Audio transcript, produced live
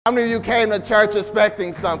How many of you came to church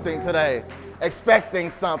expecting something today? Expecting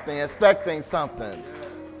something.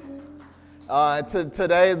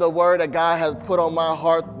 Today, the word that God has put on my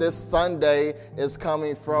heart this Sunday is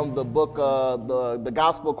coming from the book, the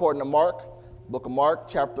Gospel according to Mark, book of Mark,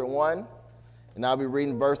 chapter 1. And I'll be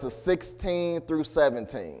reading verses 16 through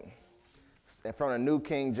 17. And from the New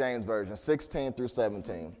King James Version, 16 through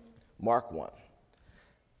 17, Mark 1.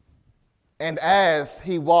 And as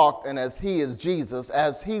he walked, and as he is Jesus,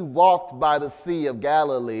 as he walked by the Sea of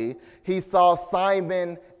Galilee, he saw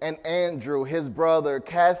Simon and Andrew, his brother,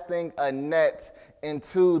 casting a net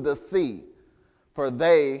into the sea, for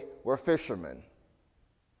they were fishermen.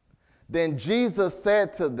 Then Jesus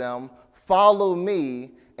said to them, "Follow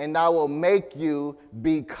me, and I will make you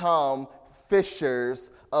become fishers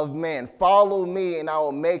of men." Follow me, and I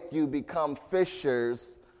will make you become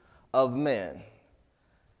fishers of men.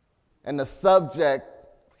 And the subject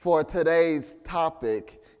for today's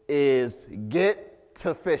topic is get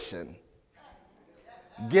to fishing.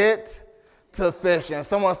 Get to fishing.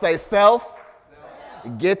 Someone say self.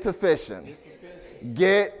 Get to fishing.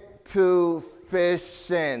 Get to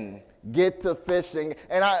fishing. Get to fishing.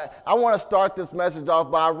 And I want to start this message off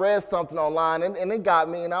by I read something online and it got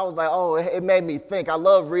me and I was like, oh, it made me think. I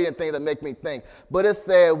love reading things that make me think. But it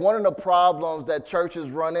said one of the problems that churches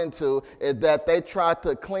run into is that they try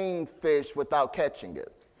to clean fish without catching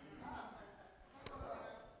it.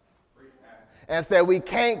 And said you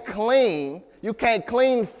can't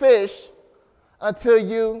clean fish until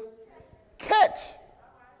you catch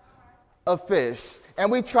a fish. And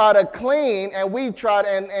we try to clean and we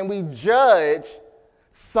judge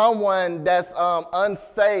someone that's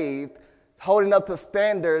unsaved, holding up to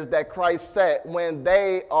standards that Christ set when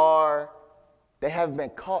they haven't been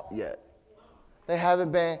caught yet. They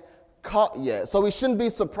haven't been caught yet. So we shouldn't be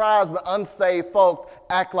surprised when unsaved folk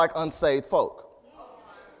act like unsaved folk.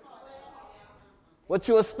 What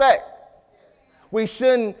you expect? We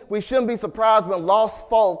shouldn't be surprised when lost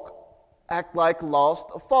folk act like lost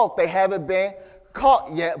folk. They haven't been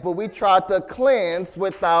caught yet, but we try to cleanse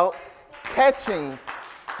without catching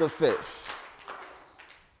the fish.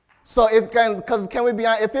 So can we be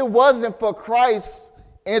honest? If it wasn't for Christ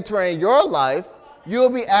entering your life, you'll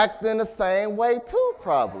be acting the same way too,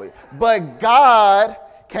 probably. But God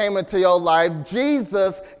came into your life,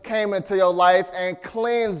 Jesus came into your life and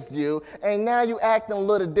cleansed you, and now you acting a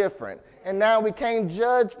little different. And now we can't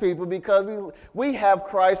judge people because we have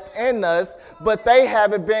Christ in us, but they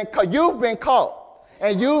haven't been caught. You've been caught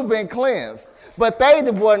and you've been cleansed, but they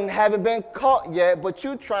haven't been caught yet, but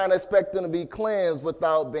you trying to expect them to be cleansed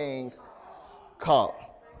without being caught.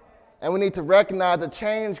 And we need to recognize the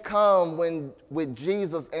change comes when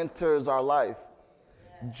Jesus enters our life.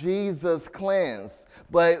 Jesus cleansed,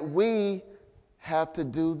 but we have to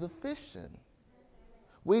do the fishing.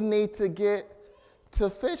 We need to get to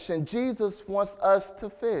fishing. Jesus wants us to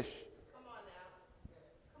fish.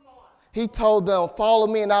 He told them, "Follow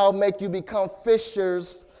me and I'll make you become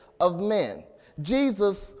fishers of men."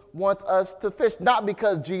 Jesus wants us to fish, not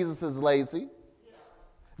because Jesus is lazy.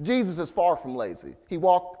 Jesus is far from lazy. He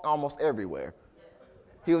walked almost everywhere.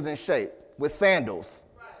 He was in shape with sandals.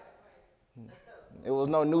 It was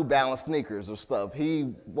no New Balance sneakers or stuff.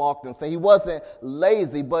 He walked and said he wasn't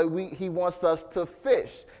lazy, but he wants us to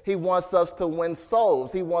fish. He wants us to win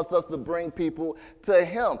souls. He wants us to bring people to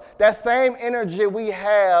him. That same energy we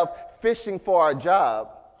have fishing for our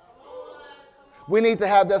job, we need to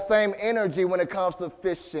have that same energy when it comes to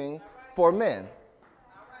fishing for men.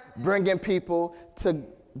 Bringing people to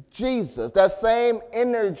Jesus. That same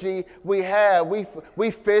energy we have.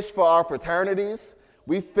 We fish for our fraternities.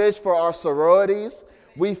 We fish for our sororities.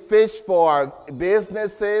 We fish for our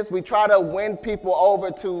businesses. We try to win people over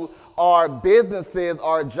to our businesses,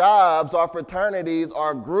 our jobs, our fraternities,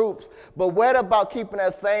 our groups. But what about keeping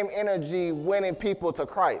that same energy winning people to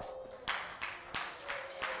Christ?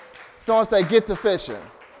 Someone say, get to fishing.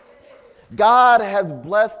 God has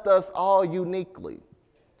blessed us all uniquely.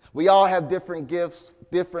 We all have different gifts,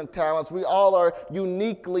 different talents. We all are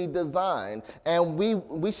uniquely designed, and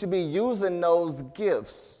we should be using those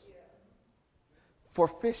gifts for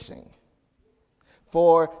fishing.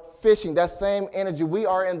 For fishing, that same energy. We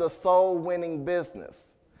are in the soul-winning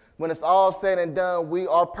business. When it's all said and done,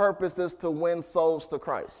 our purpose is to win souls to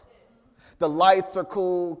Christ. The lights are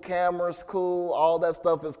cool, cameras cool, all that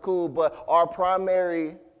stuff is cool, but our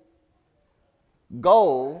primary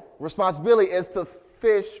goal, responsibility is to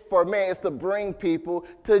fish for men. It's to bring people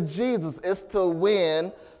to Jesus. It's to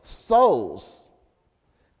win souls.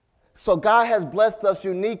 So God has blessed us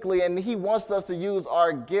uniquely, and he wants us to use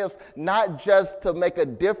our gifts not just to make a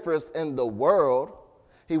difference in the world.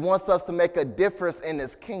 He wants us to make a difference in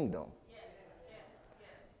his kingdom.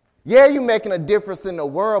 Yeah, you're making a difference in the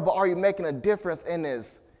world, but are you making a difference in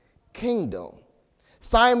his kingdom?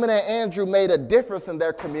 Simon and Andrew made a difference in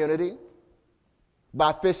their community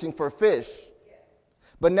by fishing for fish.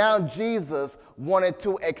 But now Jesus wanted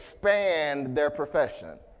to expand their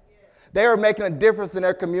profession. They were making a difference in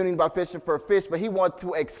their community by fishing for fish, but he wanted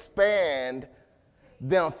to expand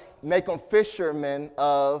them, make them fishermen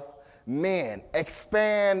of men,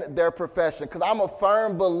 expand their profession. Because I'm a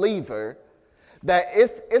firm believer that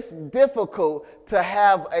it's difficult to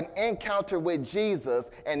have an encounter with Jesus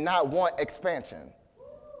and not want expansion.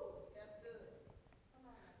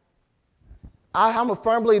 I'm a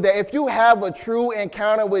firm believer that if you have a true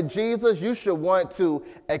encounter with Jesus, you should want to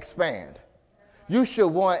expand. You should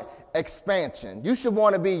want expansion. You should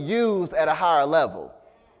want to be used at a higher level.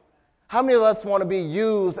 How many of us want to be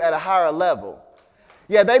used at a higher level?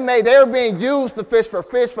 Yeah, they were being used to fish for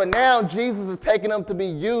fish, but now Jesus is taking them to be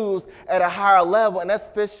used at a higher level, and that's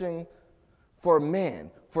fishing for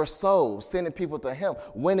men, for souls, sending people to him,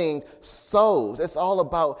 winning souls. It's all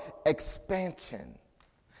about expansion.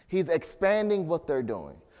 He's expanding what they're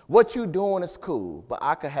doing. What you're doing is cool, but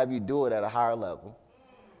I could have you do it at a higher level.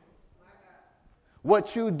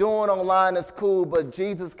 What you're doing online is cool, but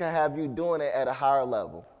Jesus can have you doing it at a higher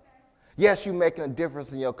level. Yes, you're making a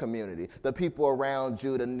difference in your community, the people around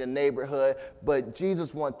you, the neighborhood, but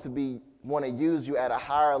Jesus want to use you at a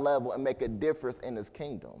higher level and make a difference in his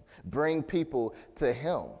kingdom. Bring people to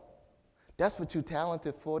him. That's what you're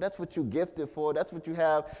talented for. That's what you're gifted for. That's what you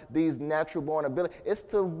have these natural born abilities. It's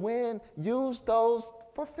to use those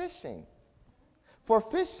for fishing. For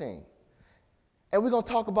fishing. And we're going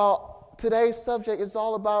to talk about today's subject. It's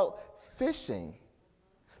all about fishing.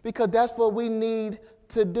 Because that's what we need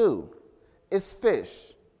to do. Is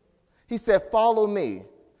fish. He said, follow me,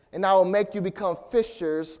 and I will make you become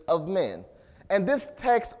fishers of men. And this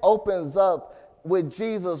text opens up with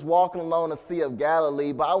Jesus walking along the Sea of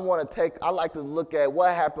Galilee, but I like to look at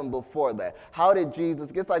what happened before that. How did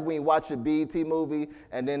Jesus, it's like when you watch a BET movie,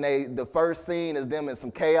 and then the first scene is them in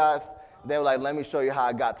some chaos. They were like, let me show you how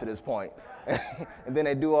I got to this point. And then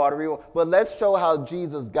they do all the real. But let's show how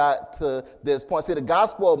Jesus got to this point. See, the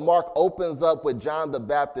Gospel of Mark opens up with John the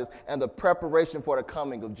Baptist and the preparation for the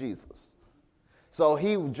coming of Jesus. So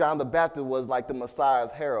John the Baptist was like the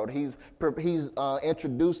Messiah's herald. He's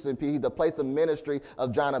introducing people, the place of ministry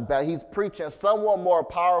of John the Baptist. He's preaching someone more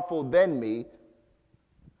powerful than me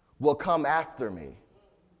will come after me.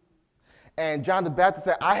 And John the Baptist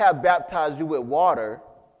said, I have baptized you with water,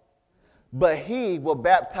 but he will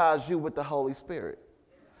baptize you with the Holy Spirit.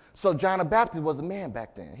 So John the Baptist was a man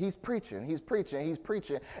back then. He's preaching.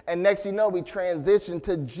 And next you know, we transition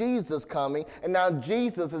to Jesus coming, and now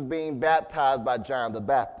Jesus is being baptized by John the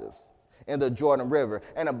Baptist in the Jordan River.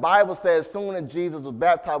 And the Bible says as soon as Jesus was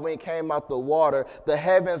baptized, when he came out the water, the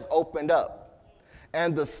heavens opened up,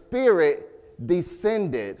 and the Spirit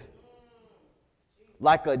descended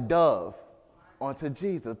like a dove onto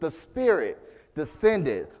Jesus. The Spirit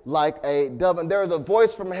descended like a dove. And there is a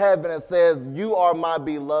voice from heaven that says, you are my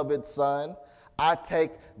beloved Son. I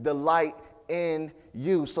take delight in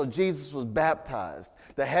you. So Jesus was baptized.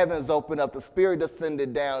 The heavens opened up. The Spirit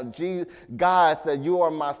descended down. God said, you are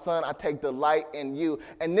my Son. I take delight in you.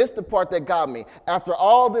 And this is the part that got me. After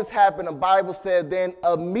all this happened, the Bible said then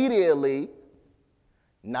immediately,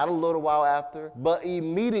 not a little while after, but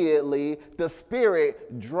immediately the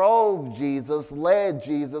Spirit drove Jesus, led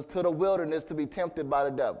Jesus to the wilderness to be tempted by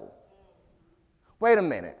the devil. Wait a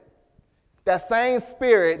minute. That same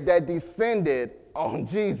Spirit that descended on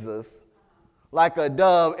Jesus like a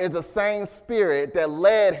dove is the same Spirit that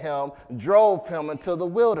led him, drove him into the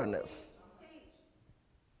wilderness.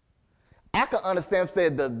 I can understand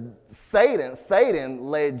if Satan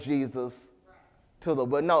led Jesus to the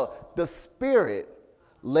wilderness. No, the Spirit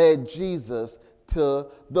led Jesus to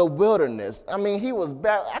the wilderness. I mean,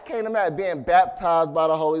 I can't imagine being baptized by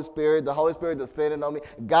the Holy Spirit. The Holy Spirit descended on me.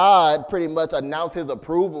 God pretty much announced his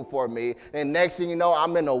approval for me. And next thing you know,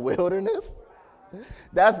 I'm in the wilderness.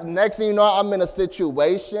 Next thing you know, I'm in a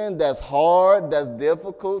situation that's hard, that's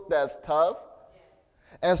difficult, that's tough.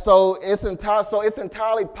 And so it's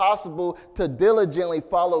entirely possible to diligently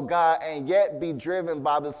follow God and yet be driven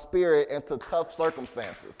by the Spirit into tough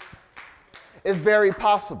circumstances. It's very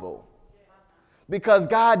possible because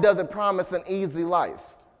God doesn't promise an easy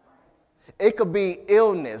life. It could be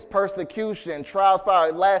illness, persecution, trials,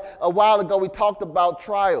 fire. A while ago, we talked about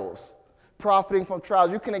trials, profiting from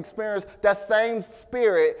trials. You can experience that same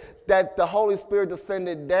Spirit that the Holy Spirit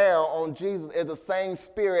descended down on Jesus is the same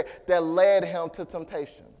Spirit that led him to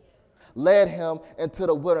temptation. led him into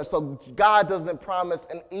the wilderness. So God doesn't promise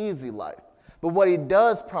an easy life. But what he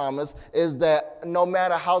does promise is that no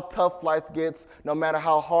matter how tough life gets, no matter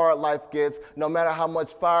how hard life gets, no matter how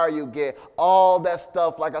much fire you get, all that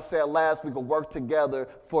stuff, like I said last week, will work together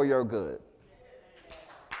for your good.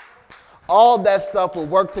 All that stuff will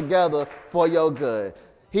work together for your good.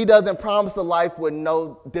 He doesn't promise a life with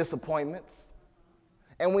no disappointments.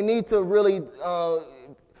 And we need to really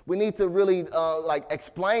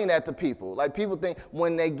explain that to people. Like, people think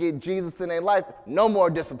when they get Jesus in their life, no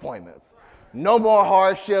more disappointments. No more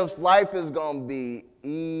hardships. Life is going to be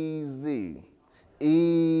easy.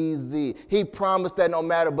 Easy. He promised that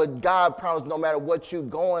but God promised no matter what you're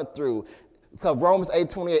going through. So Romans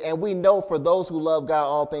 8:28, and we know for those who love God,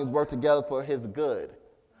 all things work together for his good.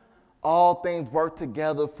 All things work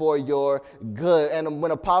together for your good. And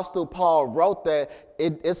when Apostle Paul wrote that,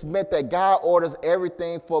 it's meant that God orders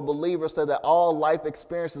everything for believers so that all life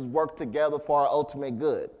experiences work together for our ultimate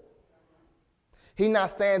good. He's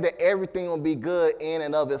not saying that everything will be good in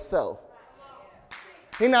and of itself.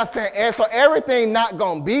 He's not saying, so everything not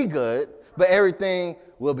going to be good, but everything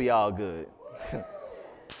will be all good.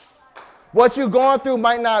 What you're going through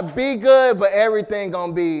might not be good, but everything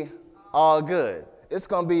going to be all good. It's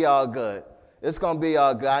going to be all good. It's going to be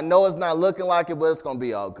all good. I know it's not looking like it, but it's going to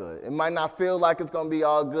be all good. It might not feel like it's going to be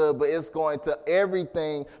all good, but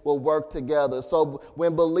everything will work together. So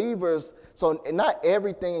when believers, so not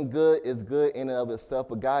everything good is good in and of itself,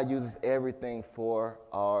 but God uses everything for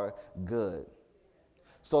our good.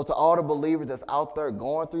 So to all the believers that's out there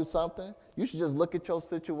going through something, you should just look at your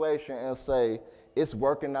situation and say, it's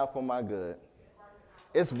working out for my good.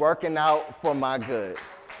 It's working out for my good.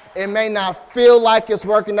 It may not feel like it's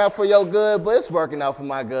working out for your good, but it's working out for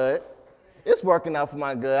my good. It's working out for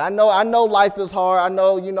my good. I know life is hard. I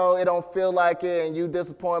know, it don't feel like it, and you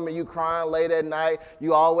disappointment, you crying late at night,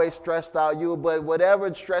 you always stressed out, but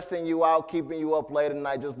whatever's stressing you out, keeping you up late at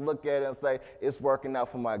night, just look at it and say, it's working out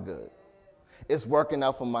for my good. It's working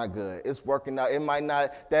out for my good. It's working out. It might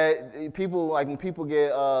not, that people, like when people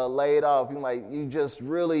get laid off, you just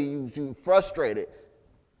really, you frustrated.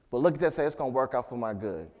 But look at that and say, it's going to work out for my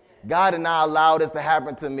good. God did not allow this to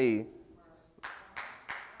happen to me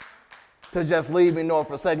to just leave me nor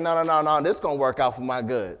forsake. No, this is going to work out for my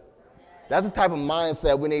good. That's the type of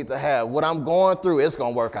mindset we need to have. What I'm going through, it's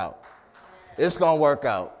going to work out. It's going to work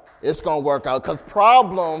out. It's going to work out because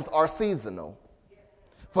problems are seasonal.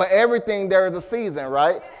 For everything, there is a season,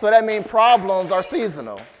 right? So that means problems are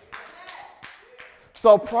seasonal.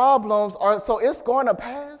 So it's going to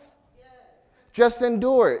pass. Just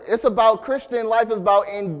endure it. It's about Christian life is about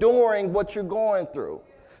enduring what you're going through.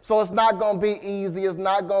 So it's not going to be easy. It's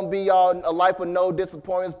not going to be a life with no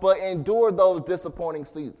disappointments, but endure those disappointing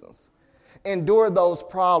seasons. Endure those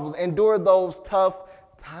problems. Endure those tough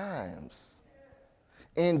times.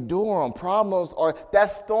 Endure them. Problems or that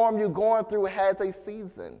storm you're going through has a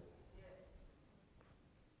season.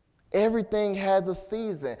 Everything has a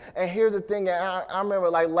season. And here's the thing, and I remember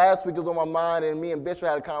like last week it was on my mind, and me and Bishop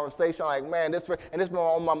had a conversation like, man, this been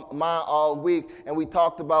on my mind all week, and we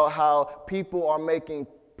talked about how people are making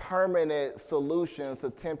permanent solutions to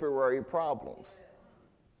temporary problems.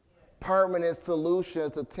 Permanent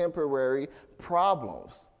solutions to temporary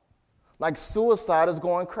problems. Like suicide is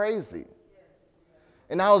going crazy.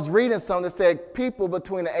 And I was reading something that said people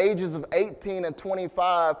between the ages of 18 and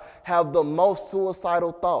 25 have the most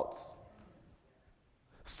suicidal thoughts.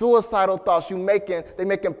 Suicidal thoughts. They're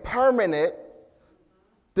making permanent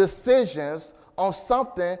decisions on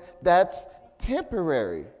something that's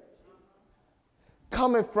temporary.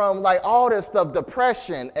 Coming from like all this stuff,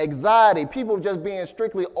 depression, anxiety, people just being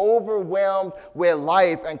strictly overwhelmed with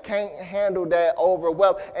life and can't handle that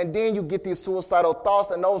overwhelm. And then you get these suicidal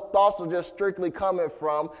thoughts, and those thoughts are just strictly coming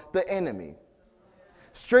from the enemy.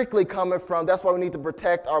 Strictly coming from, that's why we need to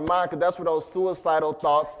protect our mind, because that's where those suicidal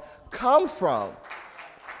thoughts come from.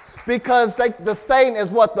 Because the Satan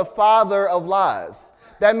is what? The father of lies.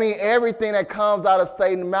 That means everything that comes out of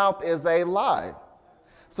Satan's mouth is a lie.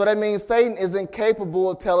 So that means Satan is incapable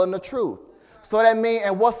of telling the truth. So that means,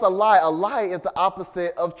 and what's a lie? A lie is the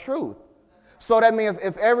opposite of truth. So that means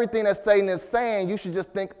if everything that Satan is saying, you should just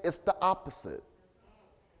think it's the opposite.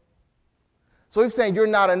 So he's saying you're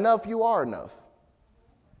not enough, you are enough.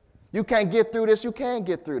 You can't get through this, you can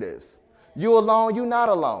get through this. You alone, you're not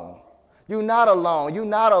alone. You're not alone. You're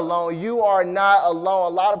not alone. You are not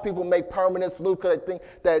alone. A lot of people make permanent solutions because they think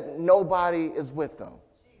that nobody is with them.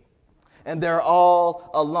 And they're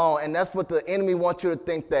all alone. And that's what the enemy wants you to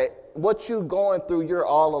think, that what you're going through, you're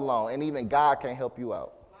all alone. And even God can't help you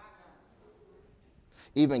out.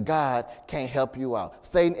 Even God can't help you out.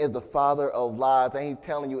 Satan is the father of lies, and he's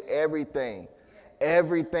telling you everything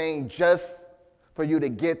just for you to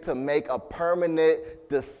get to make a permanent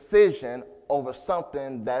decision over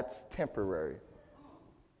something that's temporary.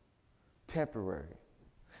 Temporary.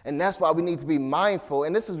 And that's why we need to be mindful,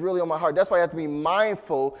 and this is really on my heart. That's why you have to be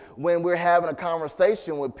mindful when we're having a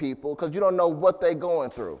conversation with people, because you don't know what they're going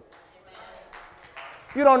through.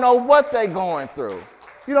 You don't know what they're going through.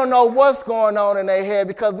 You don't know what's going on in their head,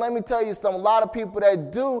 because let me tell you something, a lot of people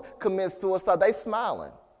that do commit suicide, they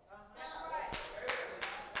smiling.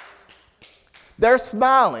 They're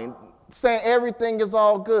smiling, saying everything is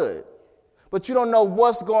all good. But you don't know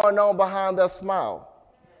what's going on behind that smile.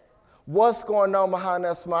 What's going on behind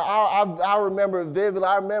that smile? I remember vividly.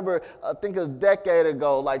 I think it was a decade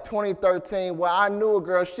ago, like 2013, where I knew a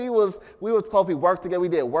girl. We were supposed to work together. We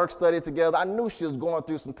did work study together. I knew she was going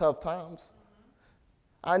through some tough times.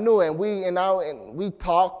 I knew it, and we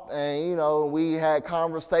talked, and we had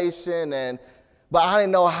conversation, but I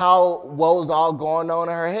didn't know what was all going on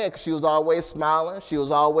in her head, because she was always smiling, she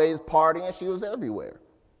was always partying, she was everywhere.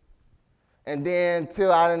 And then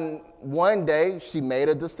one day she made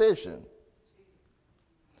a decision,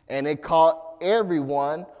 and it caught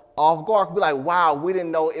everyone off guard. Be like, wow, we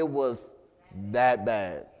didn't know it was that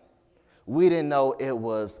bad. We didn't know it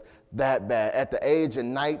was that bad. At the age of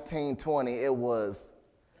 19, 20, it was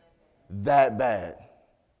that bad.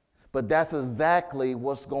 But that's exactly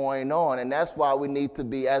what's going on, and that's why we need to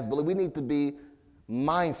be, as believers, we need to be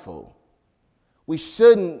mindful. We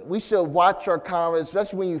should watch our conversation,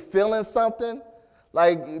 especially when you're feeling something,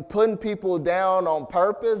 like putting people down on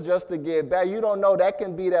purpose just to get back. You don't know, that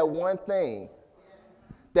can be that one thing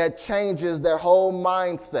that changes their whole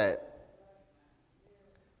mindset.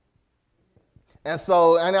 And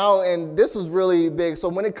so, and this is really big. So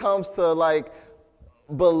when it comes to like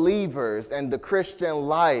believers and the Christian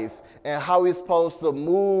life and how we're supposed to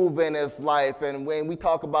move in this life, and when we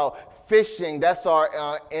talk about fishing, that's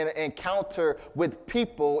our encounter with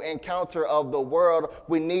people, encounter of the world,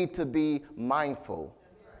 we need to be mindful.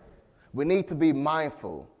 We need to be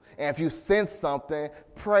mindful. And if you sense something,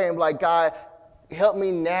 pray and be like, God, help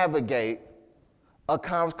me navigate a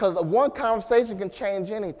conversation, because one conversation can change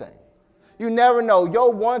anything. You never know.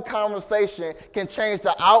 Your one conversation can change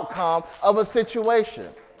the outcome of a situation.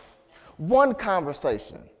 One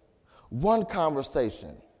conversation. One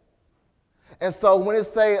conversation. And so when it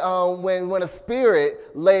say, when a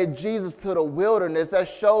spirit led Jesus to the wilderness, that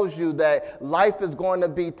shows you that life is going to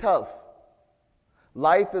be tough.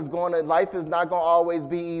 Life is not going to always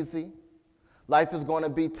be easy. Life is going to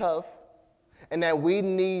be tough. And that we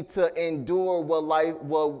need to endure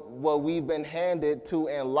what we've been handed to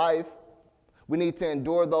in life. We need to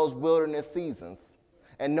endure those wilderness seasons,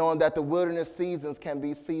 and knowing that the wilderness seasons can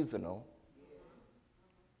be seasonal.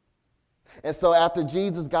 And so after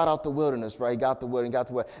Jesus got out the wilderness, right,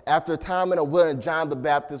 after a time in the wilderness, John the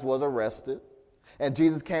Baptist was arrested, and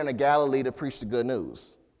Jesus came to Galilee to preach the good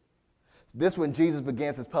news. This is when Jesus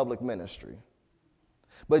begins his public ministry.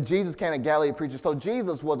 But Jesus came to Galilee preaching. So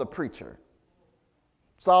Jesus was a preacher.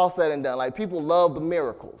 It's all said and done. Like, people love the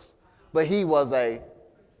miracles, but he was a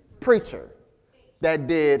preacher that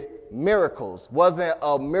did miracles, wasn't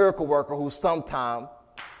a miracle worker who sometime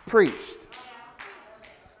preached.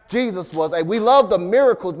 Jesus we love the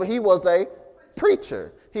miracles, but he was a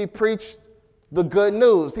preacher. He preached the good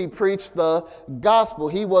news. He preached the gospel.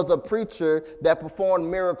 He was a preacher that performed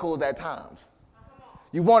miracles at times.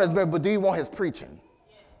 You want his miracles, but do you want his preaching?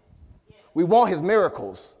 We want his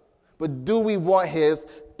miracles, but do we want his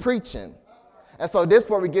preaching? And so this is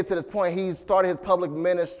where we get to this point. He started his public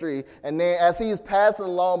ministry, and then as he's passing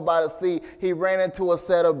along by the sea, he ran into a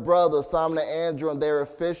set of brothers, Simon and Andrew, and they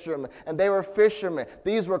were fishermen.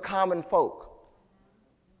 These were common folk.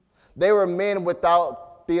 They were men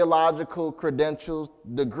without theological credentials,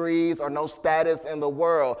 degrees, or no status in the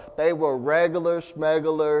world. They were regular,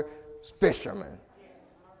 schmegular fishermen.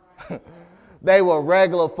 They were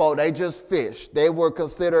regular folk. They just fished. They were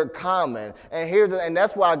considered common. And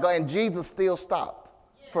that's why and Jesus still stopped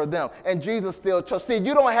for them. And Jesus still chose. See,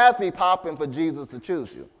 you don't have to be popping for Jesus to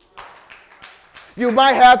choose you. You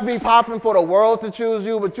might have to be popping for the world to choose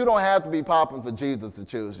you, but you don't have to be popping for Jesus to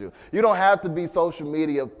choose you. You don't have to be social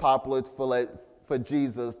media popular for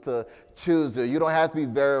Jesus to choose you. You don't have to be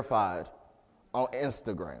verified on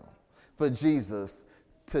Instagram for Jesus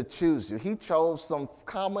to choose you. He chose some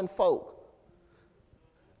common folk.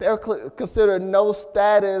 They're considered no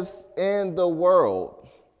status in the world.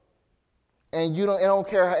 And it don't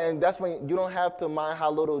care, and that's when you don't have to mind how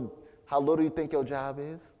little you think your job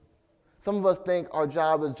is. Some of us think our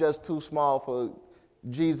job is just too small for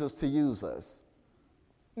Jesus to use us.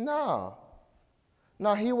 No.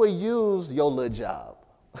 No, he will use your little job.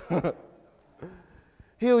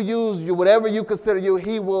 He'll use you, whatever you consider you,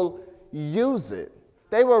 he will use it.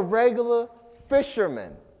 They were regular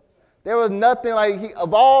fishermen. There was nothing like,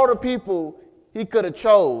 of all the people he could have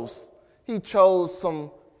chose, he chose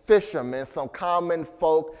some fishermen, some common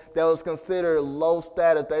folk that was considered low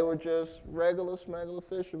status. They were just regular, smuggler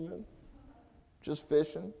fishermen, just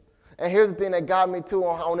fishing. And here's the thing that got me too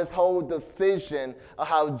on this whole decision of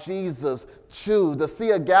how Jesus chose. The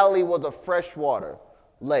Sea of Galilee was a freshwater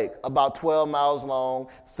lake, about 12 miles long,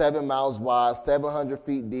 7 miles wide, 700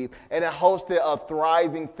 feet deep, and it hosted a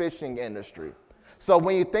thriving fishing industry. So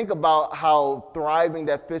when you think about how thriving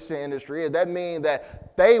that fishing industry is, that means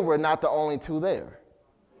that they were not the only two there.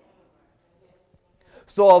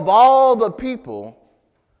 So of all the people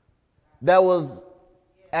that was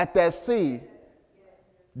at that sea,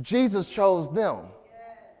 Jesus chose them.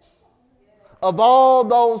 Of all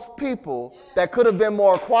those people that could have been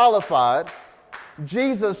more qualified,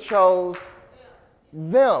 Jesus chose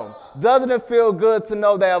them. Doesn't it feel good to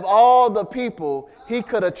know that of all the people he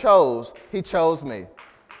could have chose, he chose me?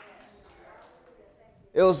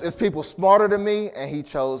 It's people smarter than me, and he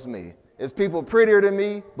chose me. It's people prettier than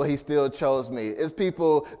me, but he still chose me. It's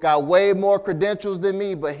people got way more credentials than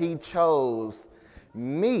me, but he chose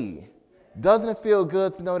me. Doesn't it feel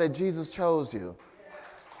good to know that Jesus chose you?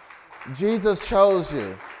 Jesus chose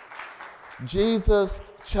you. Jesus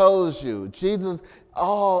chose you. Jesus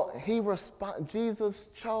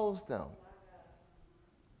chose them.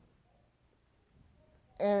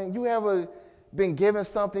 And you ever been given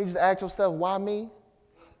something, you just ask yourself, why me?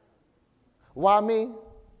 Why me?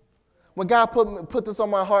 When God put this on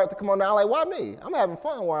my heart to come on now, I'm like, why me? I'm having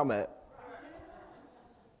fun where I'm at.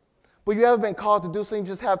 But you ever been called to do something,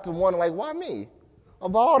 you just have to wonder, like, why me?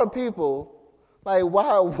 Of all the people, like,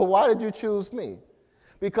 why did you choose me?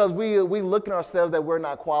 Because we look at ourselves that we're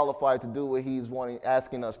not qualified to do what he's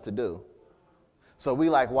asking us to do. So we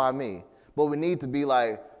like, why me? But we need to be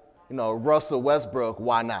like, Russell Westbrook,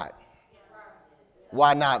 why not?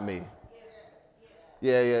 Why not me?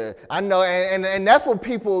 Yeah. I know, and that's when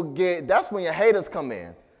people get, that's when your haters come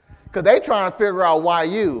in. Because they trying to figure out why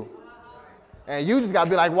you. And you just got to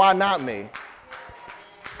be like, why not me?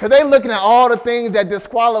 Because they looking at all the things that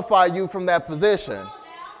disqualify you from that position.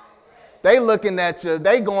 They looking at you,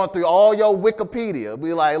 they going through all your Wikipedia.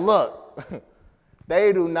 Be like, look,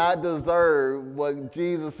 they do not deserve what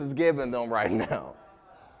Jesus is giving them right now.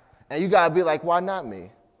 And you got to be like, why not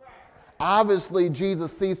me? Obviously,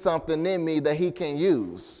 Jesus sees something in me that he can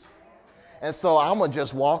use. And so I'm going to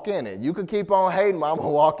just walk in it. You can keep on hating, but I'm going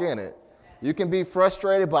to walk in it. You can be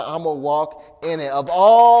frustrated, but I'm going to walk in it. Of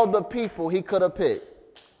all the people he could have picked.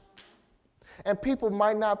 And people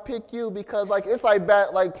might not pick you because it's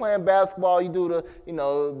like playing basketball. You do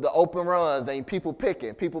the open runs and people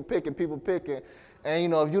picking.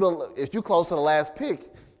 And if you close to the last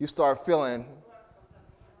pick, you start feeling,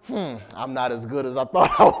 I'm not as good as I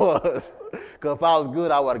thought I was. Because if I was good,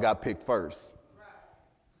 I would have got picked first.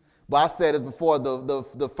 But I said this before,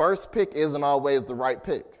 the first pick isn't always the right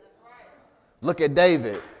pick. Look at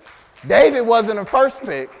David. David wasn't the first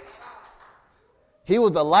pick. He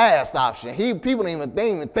was the last option. People didn't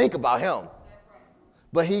even think about him.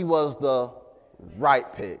 But he was the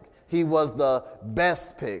right pick. He was the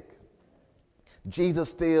best pick.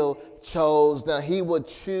 Jesus still chose them. He would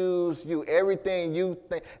choose you. Everything you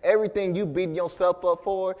think, everything you beating yourself up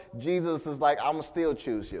for, Jesus is like, I'm going to still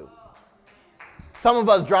choose you. Some of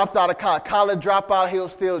us dropped out of college dropout, he'll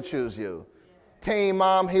still choose you. Teen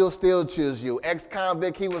mom, he'll still choose you.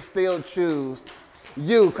 Ex-convict, he will still choose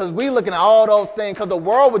you. Because we looking at all those things, because the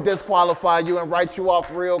world would disqualify you and write you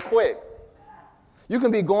off real quick. You can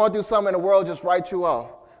be going through something in the world, just write you off.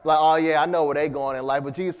 Like, oh yeah, I know where they going in life.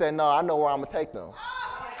 But Jesus said, no, I know where I'm going to take them.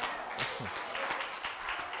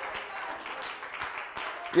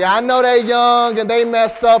 Yeah, I know they young and they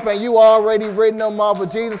messed up and you already written them off.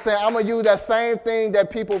 But Jesus said, I'm going to use that same thing that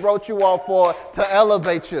people wrote you off for to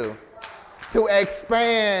elevate you, to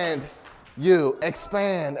expand you.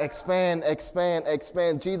 Expand.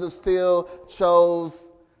 Jesus still chose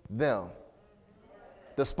them.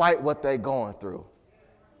 Despite what they're going through,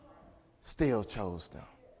 still chose them.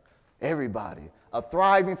 Everybody. A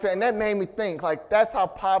thriving family. And that made me think, that's how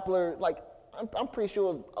popular, I'm pretty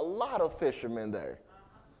sure there's a lot of fishermen there.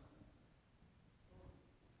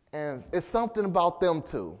 And it's something about them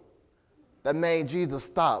too that made Jesus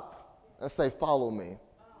stop and say, follow me.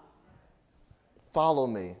 Follow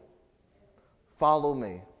me. Follow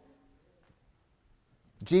me.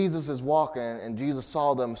 Jesus is walking and Jesus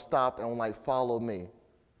saw them stop and was like, follow me.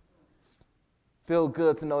 Feel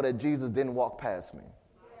good to know that Jesus didn't walk past me.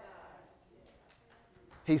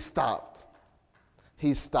 He stopped.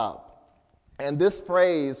 He stopped. And this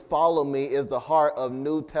phrase, follow me, is the heart of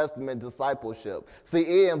New Testament discipleship. See,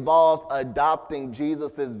 it involves adopting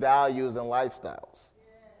Jesus' values and lifestyles.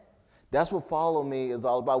 That's what follow me is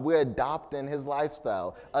all about. We're adopting his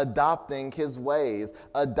lifestyle, adopting his ways,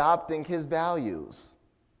 adopting his values.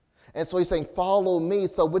 And so he's saying, follow me.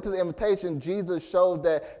 So with the invitation, Jesus shows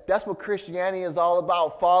that that's what Christianity is all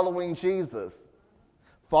about, following Jesus.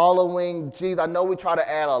 Following Jesus. I know we try to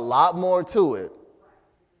add a lot more to it.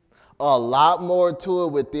 A lot more to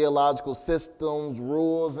it with theological systems,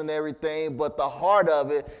 rules, and everything. But the heart of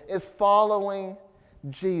it is following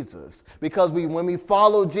Jesus. Because when we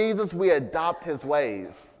follow Jesus, we adopt his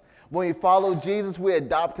ways. When we follow Jesus, we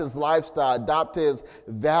adopt his lifestyle, adopt his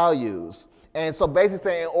values. And so basically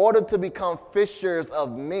saying, in order to become fishers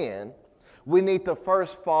of men, we need to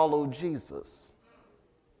first follow Jesus.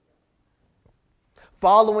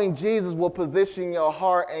 Following Jesus will position your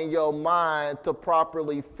heart and your mind to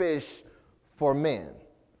properly fish for men.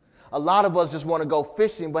 A lot of us just want to go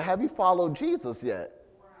fishing, but have you followed Jesus yet?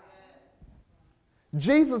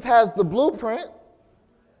 Jesus has the blueprint.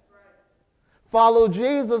 Follow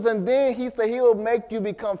Jesus, and then he said he will make you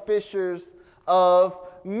become fishers of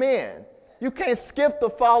men. You can't skip the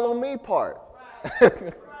follow me part.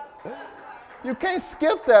 You can't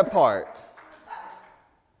skip that part.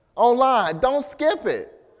 Online, don't skip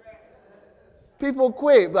it. People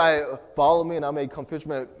quit, like, follow me and I may become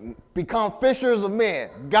fishermen. Become fishers of men.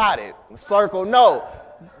 Got it. Circle. No.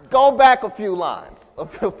 Go back a few lines,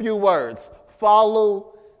 a few words.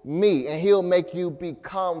 Follow me, and he'll make you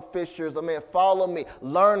become fishers of men. Follow me.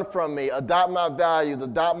 Learn from me. Adopt my values.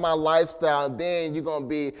 Adopt my lifestyle. And then you're going to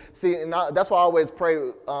be, that's why I always pray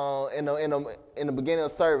in the beginning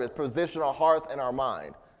of service, position our hearts and our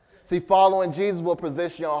mind. See, following Jesus will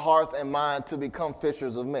position our hearts and mind to become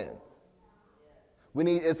fishers of men.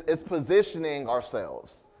 It's positioning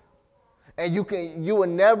ourselves. And you will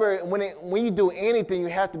never, when you do anything, you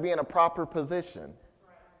have to be in a proper position.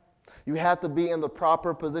 You have to be in the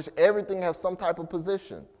proper position. Everything has some type of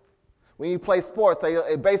position. When you play sports,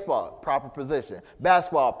 say baseball, proper position.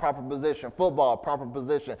 Basketball, proper position. Football, proper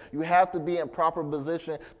position. You have to be in proper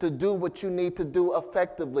position to do what you need to do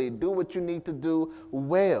effectively. Do what you need to do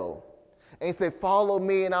well. And he said, follow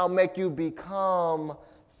me and I'll make you become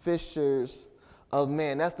fishers of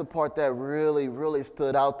men. That's the part that really, really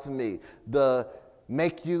stood out to me. The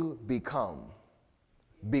make you become.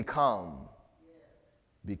 Become.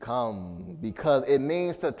 Because it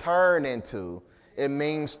means to turn into. It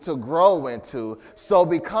means to grow into. So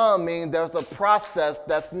become means there's a process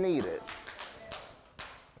that's needed.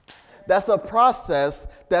 That's a process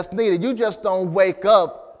that's needed. You just don't wake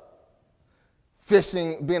up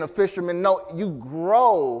fishing, being a fisherman. No, you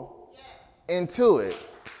grow into it.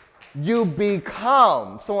 You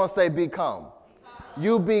become. Someone say become.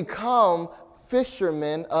 You become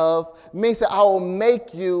fishermen of men. Say, I will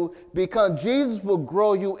make you become. Jesus will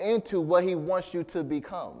grow you into what he wants you to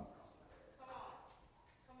become.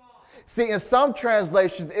 See, in some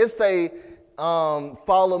translations, it say,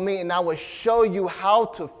 follow me and I will show you how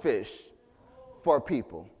to fish for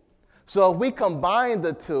people. So if we combine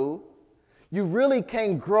the two, you really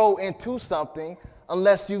can't grow into something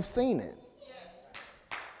unless you've seen it.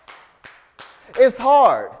 It's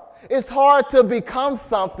hard. It's hard to become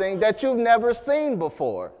something that you've never seen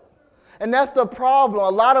before. And that's the problem. A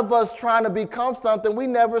lot of us trying to become something we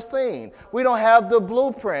never seen. We don't have the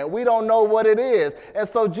blueprint. We don't know what it is. And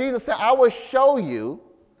so Jesus said, I will show you.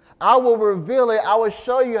 I will reveal it. I will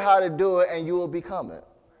show you how to do it, and you will become it.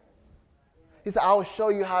 He said, I will show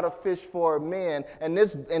you how to fish for men. And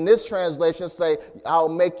in this translation say, I'll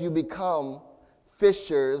make you become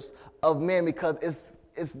fishers of men, because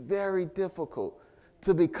it's very difficult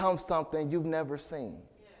to become something you've never seen.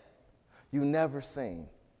 You've never seen.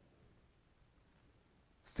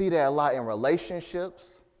 See that a lot in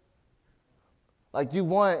relationships. Like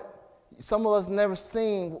some of us never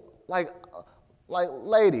seen, like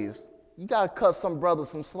ladies, you got to cut some brothers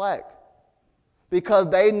some slack. Because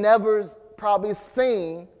they never probably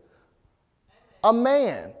seen a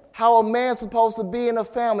man. How a man's supposed to be in a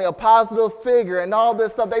family, a positive figure, and all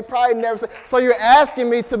this stuff. They probably never seen. So you're asking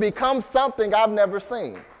me to become something I've never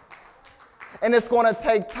seen. And it's going to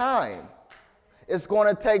take time. It's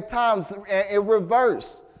going to take time in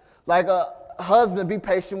reverse. Like a husband, be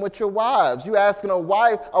patient with your wives. You asking a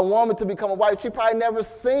woman to become a wife, she probably never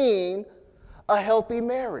seen a healthy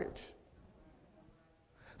marriage.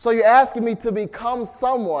 So you're asking me to become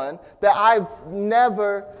someone that I've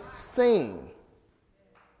never seen.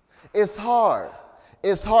 It's hard.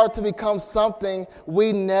 It's hard to become something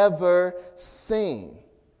we never seen.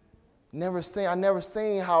 I never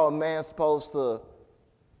seen how a man's supposed to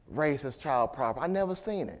raise his child properly. I never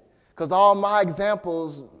seen it. Because all my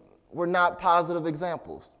examples were not positive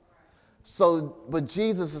examples. So, but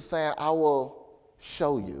Jesus is saying, I will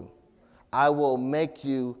show you. I will make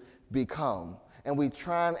you become. And we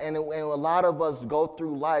try, and a lot of us go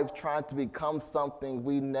through life trying to become something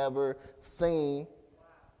we never seen.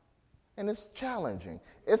 And it's challenging.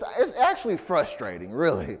 It's actually frustrating,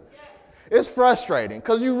 really. It's frustrating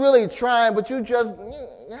because you're really trying, but you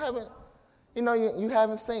haven't, you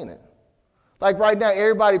haven't seen it. Like right now,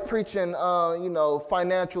 everybody preaching,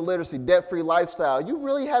 financial literacy, debt-free lifestyle. You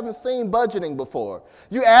really haven't seen budgeting before.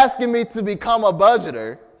 You asking me to become a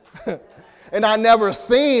budgeter, and I never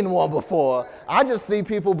seen one before. I just see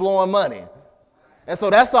people blowing money. And so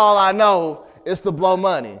that's all I know is to blow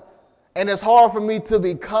money. And it's hard for me to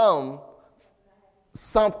become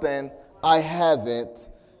something I haven't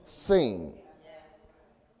seen.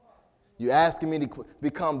 You're asking me to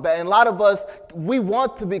become better. And a lot of us, we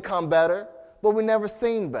want to become better, but we never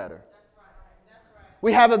seen better.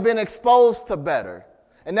 We haven't been exposed to better.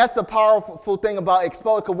 And that's the powerful thing about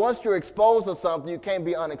exposure, because once you're exposed to something, you can't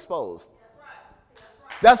be unexposed.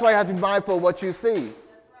 That's why you have to be mindful of what you see.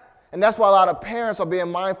 And that's why a lot of parents are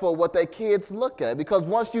being mindful of what their kids look at, because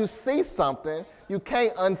once you see something, you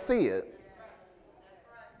can't unsee it.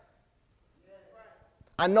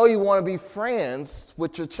 I know you want to be friends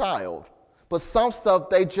with your child, but some stuff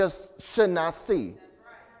they just should not see.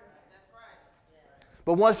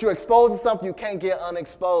 But once you're exposed to something, you can't get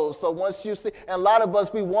unexposed. So once you see, and a lot of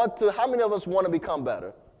us, how many of us want to become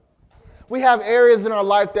better? We have areas in our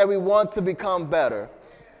life that we want to become better.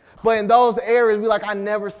 But in those areas, we're like, I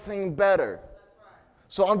never seen better.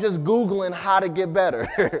 So I'm just Googling how to get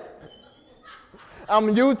better.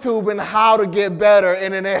 I'm YouTubing how to get better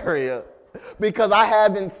in an area because I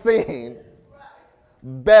haven't seen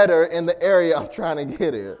better in the area I'm trying to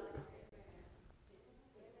get in.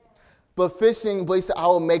 But fishing, he said, I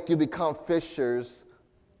will make you become fisher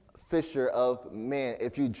of men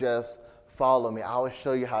if you just follow me. I will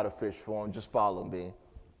show you how to fish for him. Just follow me.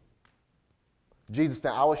 Jesus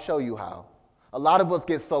said, I will show you how. A lot of us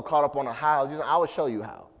get so caught up on the how. Jesus, I will show you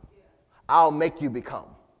how. I'll make you become.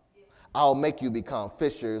 I'll make you become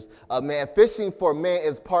fishers of men. Fishing for men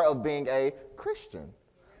is part of being a Christian.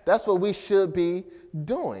 That's what we should be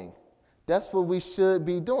doing. That's what we should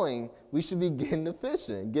be doing. We should be getting to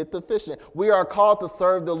fishing. Get to fishing. We are called to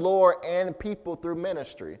serve the Lord and people through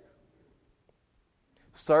ministry.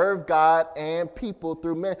 Serve God and people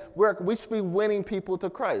through ministry. We should be winning people to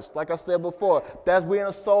Christ. Like I said before, we're in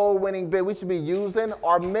a soul winning bid. We should be using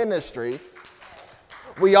our ministry.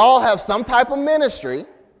 We all have some type of ministry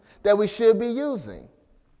that we should be using.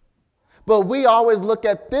 But we always look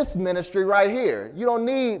at this ministry right here. You don't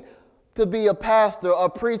need to be a pastor or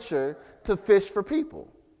preacher to fish for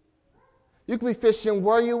people. You can be fishing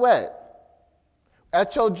where you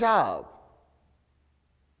at your job,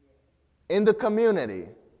 in the community.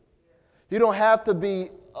 You don't have to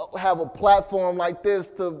have a platform like this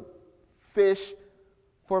to fish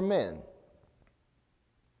for men.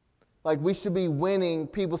 Like we should be winning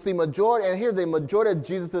people. See, majority of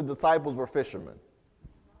Jesus' disciples were fishermen.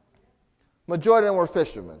 Majority of them were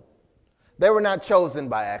fishermen. They were not chosen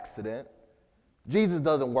by accident. Jesus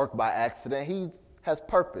doesn't work by accident. He has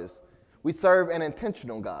purpose. We serve an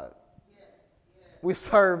intentional God. We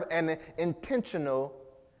serve an intentional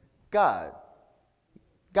God.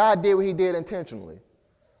 God did what he did intentionally.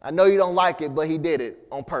 I know you don't like it, but he did it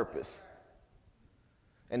on purpose.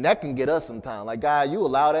 And that can get us sometimes. Like, God, you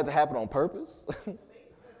allow that to happen on purpose?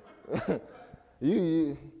 I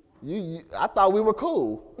thought we were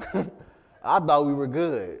cool. I thought we were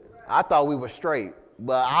good. I thought we were straight.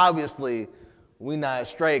 But obviously, we're not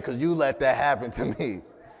straight because you let that happen to me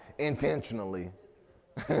intentionally.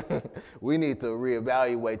 We need to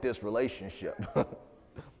reevaluate this relationship.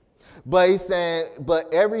 But he's saying,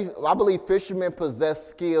 I believe fishermen possess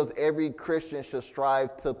skills every Christian should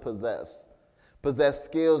strive to possess. Possess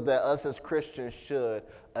skills that us as Christians should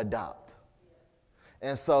adopt.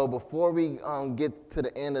 And so before we get to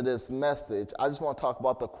the end of this message, I just want to talk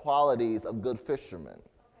about the qualities of good fishermen.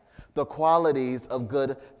 The qualities of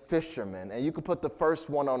good fishermen. And you can put the first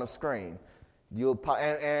one on the screen.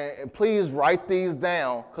 And please write these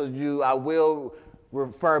down because I will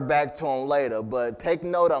refer back to them later. But take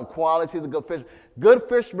note on qualities of good fishermen. Good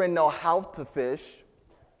fishermen know how to fish,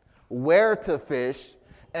 where to fish,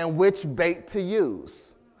 and which bait to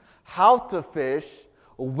use. How to fish,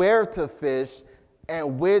 where to fish,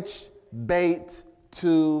 and which bait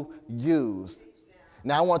to use.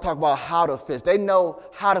 Now I want to talk about how to fish. They know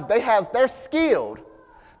they're skilled.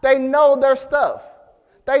 They know their stuff.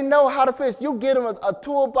 They know how to fish. You get them a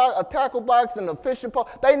toolbox, a tackle box, and a fishing pole.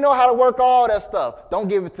 They know how to work all that stuff. Don't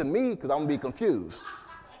give it to me because I'm going to be confused.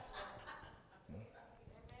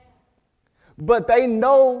 But they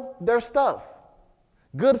know their stuff.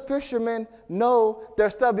 Good fishermen know their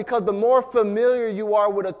stuff because the more familiar you are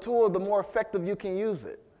with a tool, the more effective you can use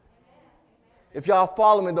it. If y'all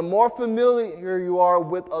follow me, the more familiar you are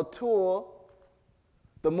with a tool,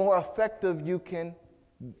 the more effective you can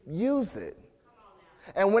use it.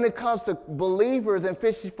 And when it comes to believers and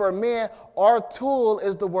fishing for men, our tool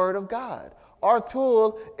is the Word of God. Our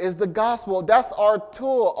tool is the gospel. That's our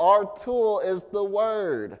tool. Our tool is the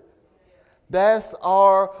Word. That's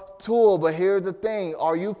our tool. But here's the thing.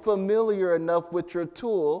 Are you familiar enough with your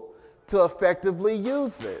tool to effectively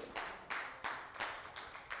use it?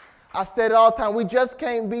 I said it all the time. We just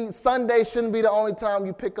can't be, Sunday shouldn't be the only time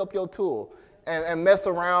you pick up your tool and mess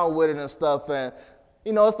around with it and stuff. And,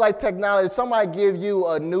 you know, it's like technology. If somebody give you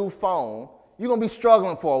a new phone, you're going to be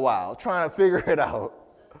struggling for a while trying to figure it out.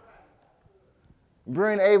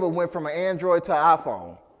 Brie and Ava went from an Android to an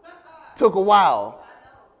iPhone. Took a while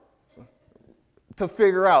to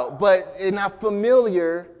figure out, but you're not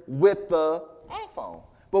familiar with the iPhone.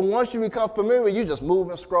 But once you become familiar, you just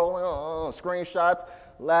moving, scrolling, screenshots,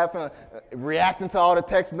 laughing, reacting to all the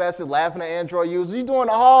text messages, laughing at Android users. You're doing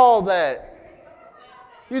all that.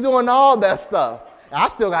 You're doing all that stuff. I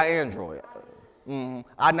still got Android. Now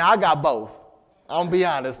I got both. I'm going to be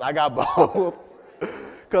honest, I got both.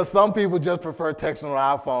 Because some people just prefer texting on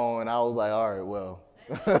an iPhone, and I was like, all right, well.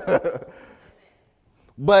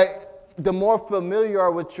 But the more familiar you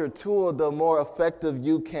are with your tool, the more effective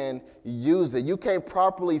you can use it. You can't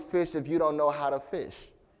properly fish if you don't know how to fish.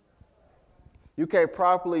 You can't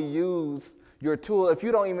properly use your tool if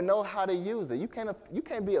you don't even know how to use it. You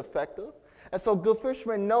can't be effective. And so good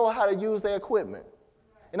fishermen know how to use their equipment.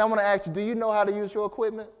 And I'm going to ask you, do you know how to use your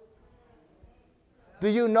equipment? Do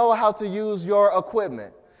you know how to use your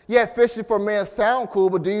equipment? Yeah, fishing for men sound cool,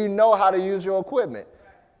 but do you know how to use your equipment?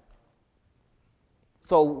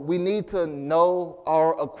 So we need to know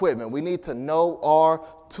our equipment. We need to know our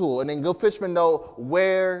tool. And then good fishermen know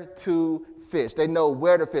where to fish. They know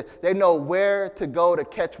where to fish. They know where to go to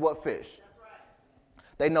catch what fish. That's right.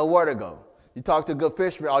 They know where to go. You talk to a good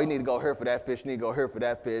fisherman, you need to go here for that fish. You need to go here for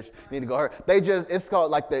that fish. You need to go here. It's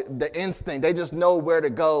called like the instinct. They just know where to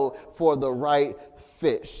go for the right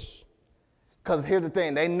fish. Because here's the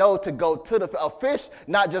thing. They know to go to a fish,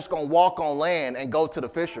 not just going to walk on land and go to the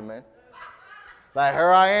fisherman. Like,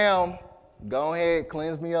 here I am. Go ahead,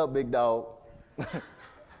 cleanse me up, big dog.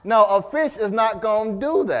 No, a fish is not going to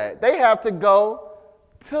do that. They have to go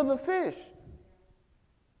to the fish.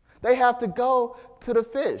 They have to go to the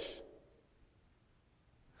fish.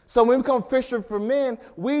 So when we become fishers for men,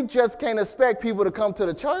 we just can't expect people to come to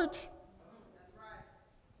the church. That's right.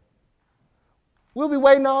 We'll be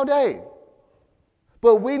waiting all day.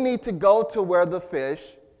 But we need to go to where the fish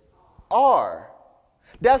are.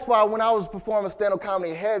 That's why when I was performing stand-up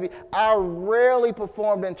comedy heavy, I rarely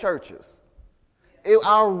performed in churches.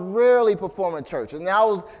 I rarely performed in churches. And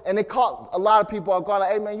it caught a lot of people off guard,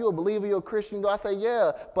 like, hey, man, you a believer, you a Christian? I say,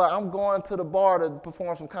 yeah, but I'm going to the bar to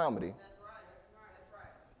perform some comedy. That's right.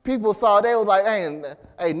 People saw, they was like,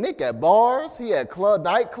 hey, Nick at bars, he at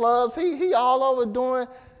nightclubs, he all over doing.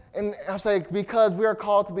 And I say, because we are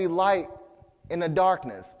called to be light in the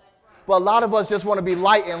darkness. But a lot of us just want to be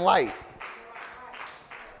light in light.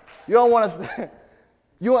 You don't want to.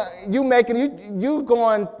 You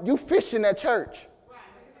fishing at church.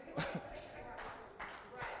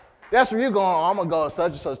 That's where you're going. I'm gonna go to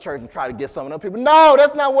such and such church and try to get some of them people. No,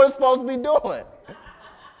 that's not what it's supposed to be doing.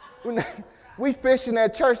 We fishing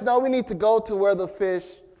at church. No, we need to go to where the fish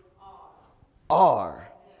are.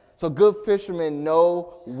 So good fishermen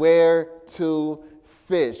know where to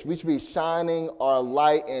fish. We should be shining our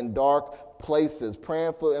light in dark places,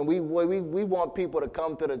 praying for, and we want people to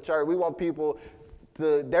come to the church. We want people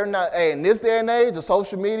to, they're not, in this day and age of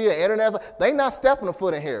social media, internet, they're not stepping a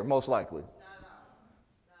foot in here, most likely.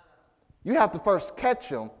 You have to first catch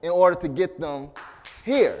them in order to get them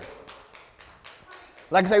here.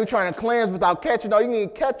 Like I say, we're trying to cleanse without catching. No, you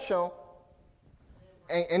need to catch them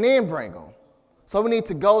and then bring them. So we need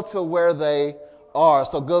to go to where they are.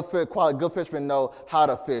 So good fishermen know how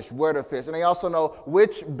to fish, where to fish, and they also know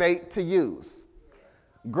which bait to use.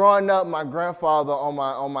 Growing up, my grandfather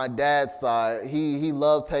on my dad's side, he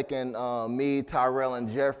loved taking me, Tyrell, and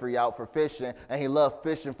Jeffrey out for fishing, and he loved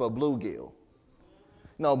fishing for bluegill.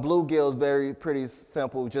 Bluegill is pretty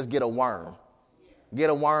simple. Just get a worm. Get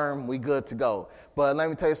a worm, we good to go. But let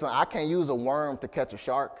me tell you something. I can't use a worm to catch a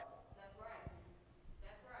shark.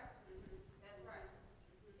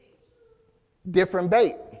 different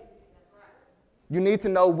bait. You need to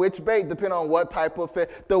know which bait, depending on what type of fish.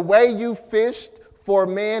 The way you fished for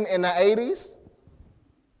men in the 80s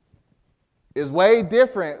is way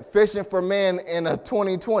different fishing for men in the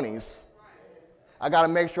 2020s. I got to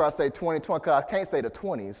make sure I say 2020 because I can't say the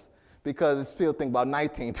 20s because people think about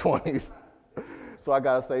 1920s. So I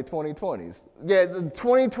got to say 2020s. Yeah, the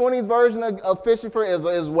 2020s version of fishing for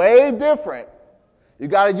is way different. You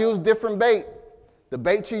got to use different bait. The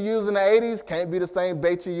bait you used in the 80s can't be the same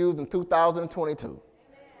bait you used in 2022.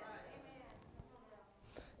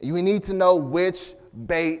 You need to know which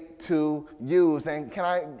bait to use. And can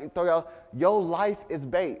I throw y'all, your life is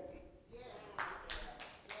bait.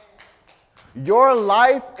 Your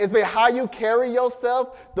life is how you carry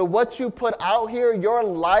yourself, what you put out here, your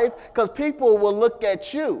life, because people will look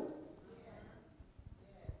at you.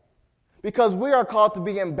 Because we are called to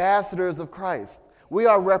be ambassadors of Christ. We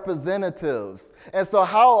are representatives. And so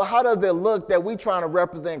how does it look that we trying to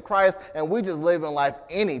represent Christ and we just live in life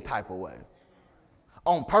any type of way?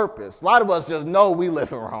 On purpose. A lot of us just know we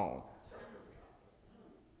living wrong.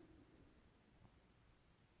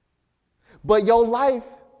 But your life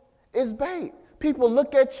is bait. People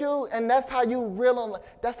look at you, and that's how you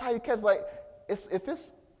that's how you catch. Like, if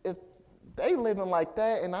they living like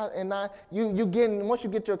that, you getting, once you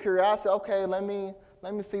get your curiosity, okay, let me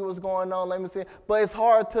see what's going on. Let me see. But it's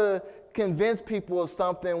hard to convince people of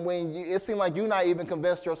something when it seems like you're not even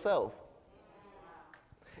convinced yourself.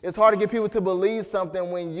 It's hard to get people to believe something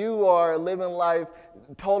when you are living life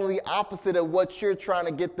totally opposite of what you're trying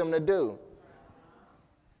to get them to do.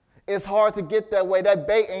 It's hard to get that way. That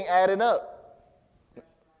bait ain't adding up.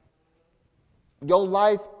 Your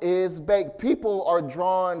life is bait. People are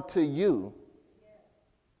drawn to you.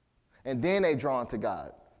 And then they drawn to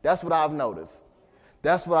God. That's what I've noticed.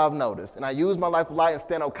 That's what I've noticed. And I use my life a lot in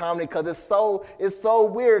stand-up comedy because it's so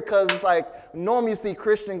weird because it's like normally you see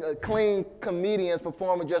clean comedians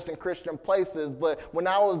performing just in Christian places, but when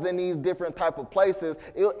I was in these different type of places,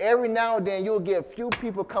 every now and then you'll get a few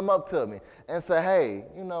people come up to me and say, hey,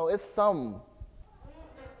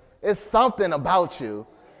 it's something about you.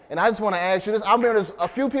 And I just want to ask you this. I remember a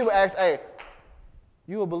few people asked, hey,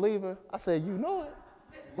 you a believer? I said, you know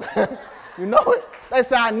it. You know it? They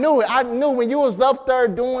said, I knew it. I knew when you was up there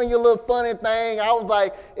doing your little funny thing, I was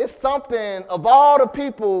like, it's something, of all the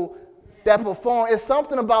people that perform, it's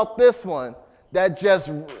something about this one that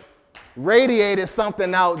just radiated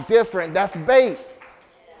something out different. That's bait.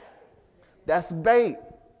 That's bait.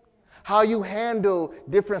 How you handle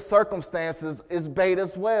different circumstances is bait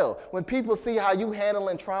as well. When people see how you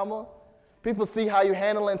handling trauma, people see how you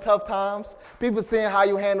handling tough times, people seeing how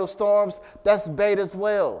you handle storms, that's bait as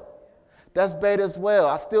well. That's bait as well.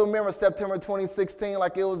 I still remember September 2016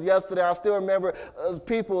 like it was yesterday. I still remember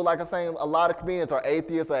people, like I'm saying, a lot of comedians are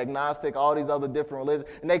atheists or agnostic, all these other different religions,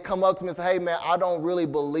 and they come up to me and say, hey, man, I don't really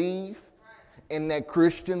believe in that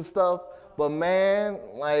Christian stuff, but, man,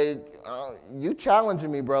 you challenging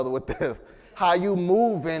me, brother, with this. How you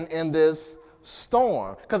moving in this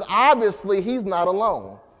storm? Because obviously he's not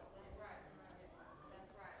alone.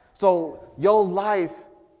 So your life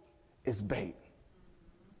is bait.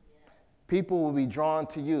 People will be drawn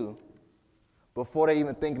to you before they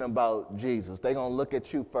even thinking about Jesus. They're going to look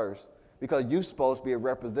at you first because you're supposed to be a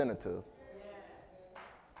representative.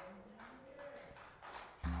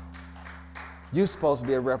 You're supposed to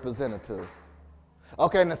be a representative.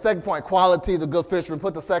 Okay, and the second point, quality of the good fisherman.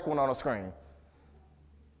 Put the second one on the screen.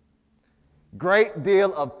 Great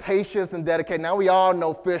deal of patience and dedication. Now we all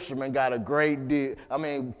know fishermen got a great deal.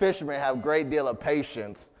 Fishermen have a great deal of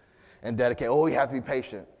patience and dedication. Oh, you have to be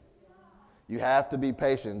patient. You have to be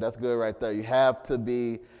patient. That's good right there. You have to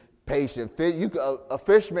be patient. A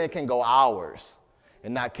fisherman can go hours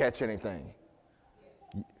and not catch anything.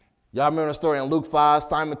 Y'all remember the story in Luke 5?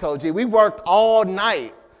 Simon told Jesus, we worked all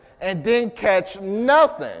night and didn't catch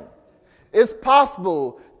nothing. It's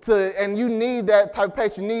possible and you need that type of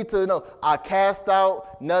patience. You need to know, I cast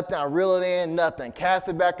out, nothing. I reel it in, nothing. Cast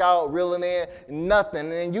it back out, reel it in,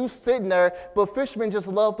 nothing. And you sitting there, but fishermen just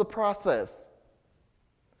love the process.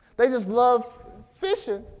 They just love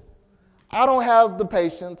fishing. I don't have the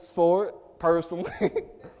patience for it, personally.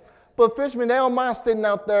 But fishermen, they don't mind sitting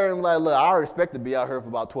out there and like, look, I expect to be out here for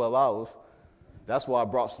about 12 hours. That's why I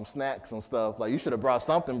brought some snacks and stuff. Like, you should have brought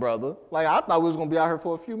something, brother. Like, I thought we was going to be out here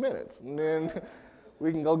for a few minutes. And then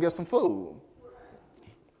we can go get some food.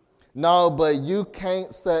 No, but you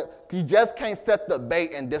just can't set the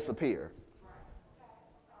bait and disappear.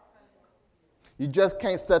 You just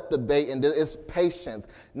can't set the bait, and it's patience.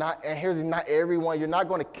 Not everyone. You're not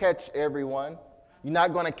going to catch everyone. You're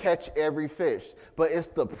not going to catch every fish, but it's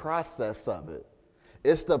the process of it.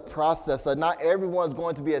 It's the process. So not everyone's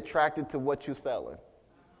going to be attracted to what you're selling.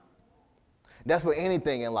 That's with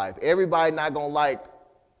anything in life. Everybody not going to like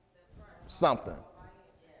something.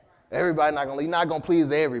 Everybody not going to, you're not going to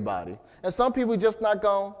please everybody. And some people just not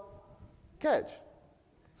going to catch.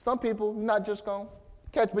 Some people not just going to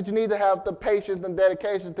catch, but you need to have the patience and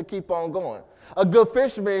dedication to keep on going. A good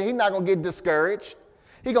fisherman, he's not going to get discouraged.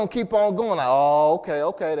 He's going to keep on going like, oh, okay,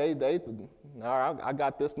 all right, I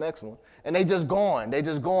got this next one. And they just going,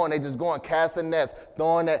 casting nets,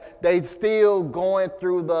 throwing that. They still going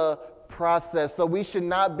through the process. So we should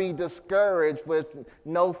not be discouraged with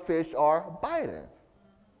no fish are biting.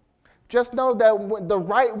 Just know that the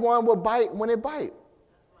right one will bite when it bites.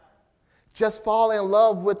 Just fall in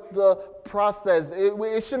love with the process.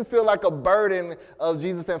 It shouldn't feel like a burden of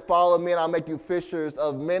Jesus saying, follow me and I'll make you fishers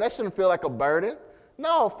of men. That shouldn't feel like a burden.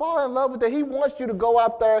 No, fall in love with it. He wants you to go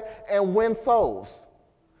out there and win souls.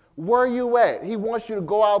 Where are you at? He wants you to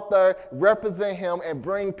go out there, represent him, and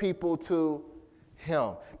bring people to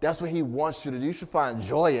him. That's what he wants you to do. You should find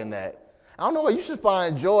joy in that. I don't know what you should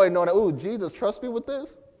find joy knowing that, ooh, Jesus, trust me with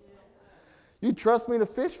this? You trust me to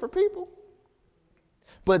fish for people?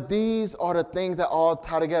 But these are the things that all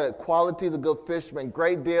tie together. Qualities of good fishermen,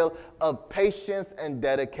 great deal of patience and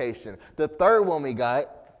dedication. The third one we got,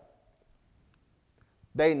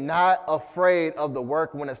 they not afraid of the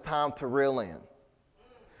work when it's time to reel in.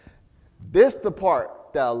 This the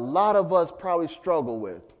part that a lot of us probably struggle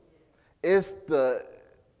with. It's the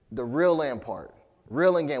reel in part.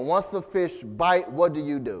 Reeling in. Once the fish bite, what do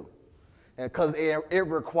you do? And because it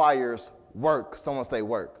requires work. Someone say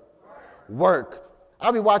work. Work.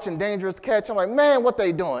 I'll be watching Dangerous Catch. I'm like, man, what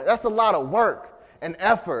they doing? That's a lot of work and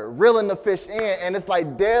effort, reeling the fish in. And it's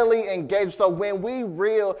like daily engagement. So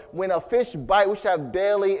when a fish bite, we should have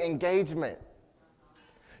daily engagement.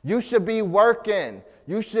 You should be working.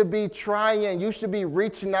 You should be trying. You should be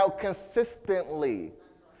reaching out consistently.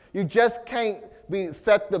 You just can't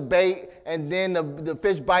set the bait and then the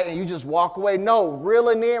fish bite and you just walk away. No,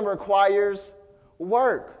 reeling in requires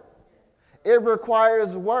work. It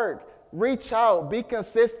requires work. Reach out, be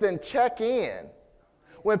consistent, check in.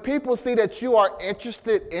 When people see that you are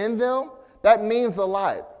interested in them, that means a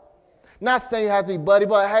lot. Not saying you have to be buddy,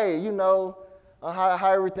 but hey, you know,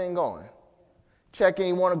 how everything going? Check in,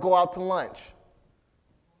 you want to go out to lunch.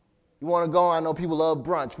 You want to go, I know people love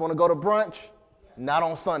brunch. You want to go to brunch? Not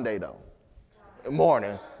on Sunday though.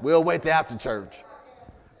 Morning, we'll wait till after church.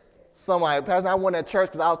 Somebody, Pastor, I went at church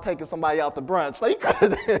because I was taking somebody out to brunch. So you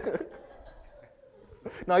could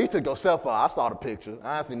No, you took yourself out. I saw the picture.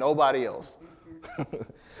 I didn't see nobody else.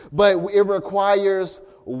 But it requires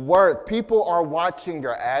work. People are watching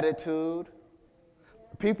your attitude.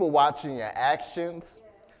 People watching your actions.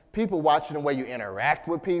 People watching the way you interact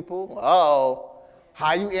with people.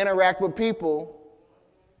 How you interact with people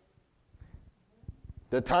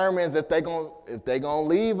determines if they gonna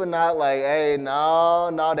leave or not. Like, hey,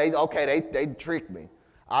 no, they tricked me.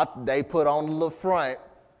 They put on the little front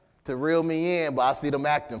to reel me in, but I see them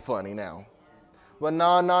acting funny now. But no,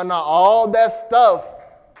 all that stuff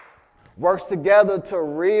works together to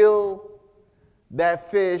reel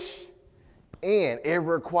that fish in. It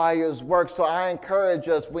requires work. So I encourage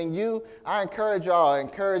us, I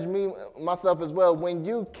encourage me, myself as well, when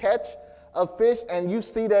you catch a fish and you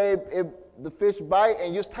see that the fish bite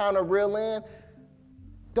and it's time to reel in,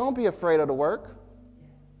 don't be afraid of the work.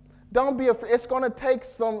 Don't be afraid. It's going to take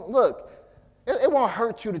it won't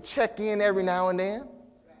hurt you to check in every now and then.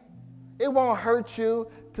 It won't hurt you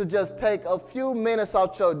to just take a few minutes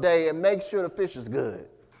out your day and make sure the fish is good.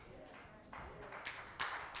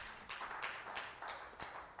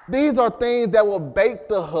 These are things that will bait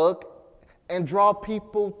the hook and draw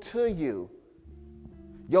people to you.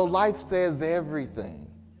 Your life says everything.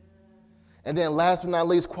 And then last but not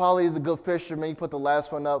least, qualities of good fishermen. You put the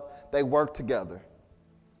last one up. They work together.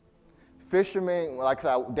 Fishermen, like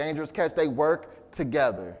I said, Dangerous Catch, they work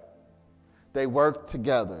together. They work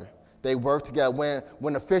together. They work together.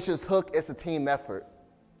 When the fish is hooked, it's a team effort.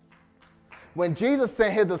 When Jesus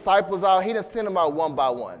sent his disciples out, he didn't send them out one by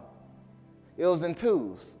one. It was in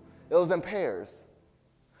twos. It was in pairs.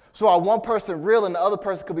 So while one person reeling, the other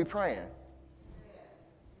person could be praying.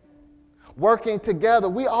 Working together.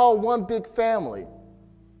 We all one big family.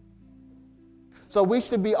 So we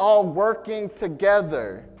should be all working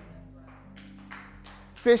together.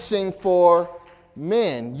 Fishing for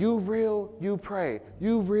men. You reel, you pray.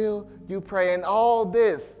 You reel, you pray. And all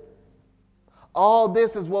this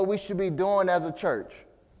is what we should be doing as a church.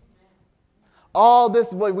 All this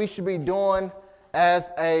is what we should be doing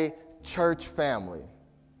as a church family.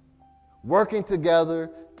 Working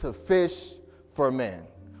together to fish for men.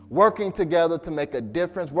 working together to make a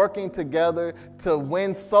difference, working together to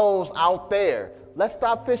win souls out there. Let's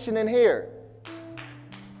stop fishing in here.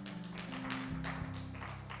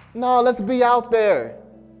 No, let's be out there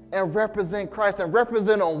and represent Christ and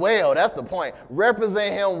represent him well. That's the point.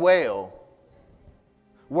 Represent him well,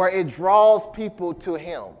 where it draws people to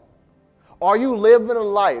him. Are you living a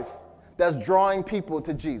life that's drawing people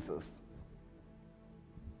to Jesus?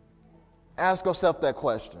 Ask yourself that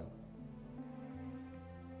question.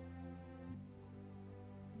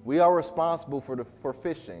 We are responsible for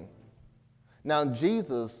fishing. Now,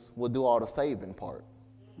 Jesus will do all the saving part.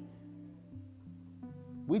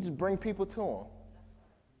 We just bring people to him.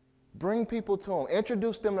 Bring people to him.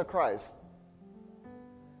 Introduce them to Christ.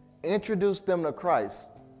 Introduce them to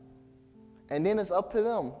Christ. And then it's up to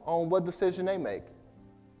them on what decision they make.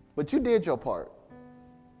 But you did your part.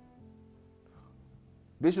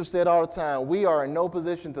 Bishop said all the time, we are in no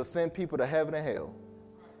position to send people to heaven and hell.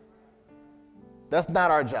 That's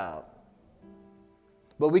not our job.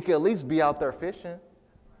 But we can at least be out there fishing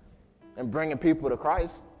and bringing people to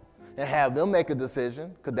Christ and have them make a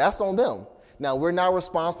decision, because that's on them. Now, we're not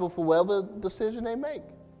responsible for whatever decision they make.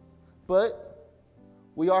 But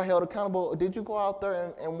we are held accountable. Did you go out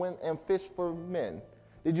there and fish for men?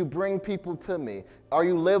 Did you bring people to me? Are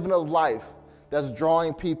you living a life that's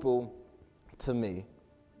drawing people to me?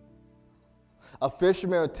 A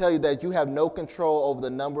fisherman will tell you that you have no control over the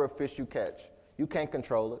number of fish you catch. You can't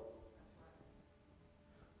control it.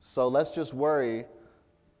 So let's just worry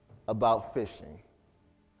about fishing.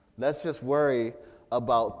 Let's just worry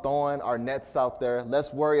about throwing our nets out there.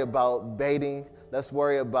 Let's worry about baiting. Let's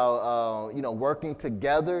worry about working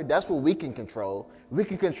together. That's what we can control. We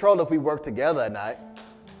can control if we work together or not.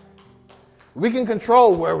 We can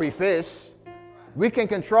control where we fish. We can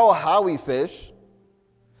control how we fish.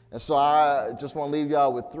 And so I just want to leave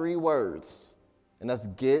y'all with 3 words, and that's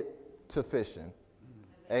get to fishing.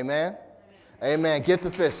 Amen? Amen. Get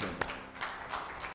to fishing.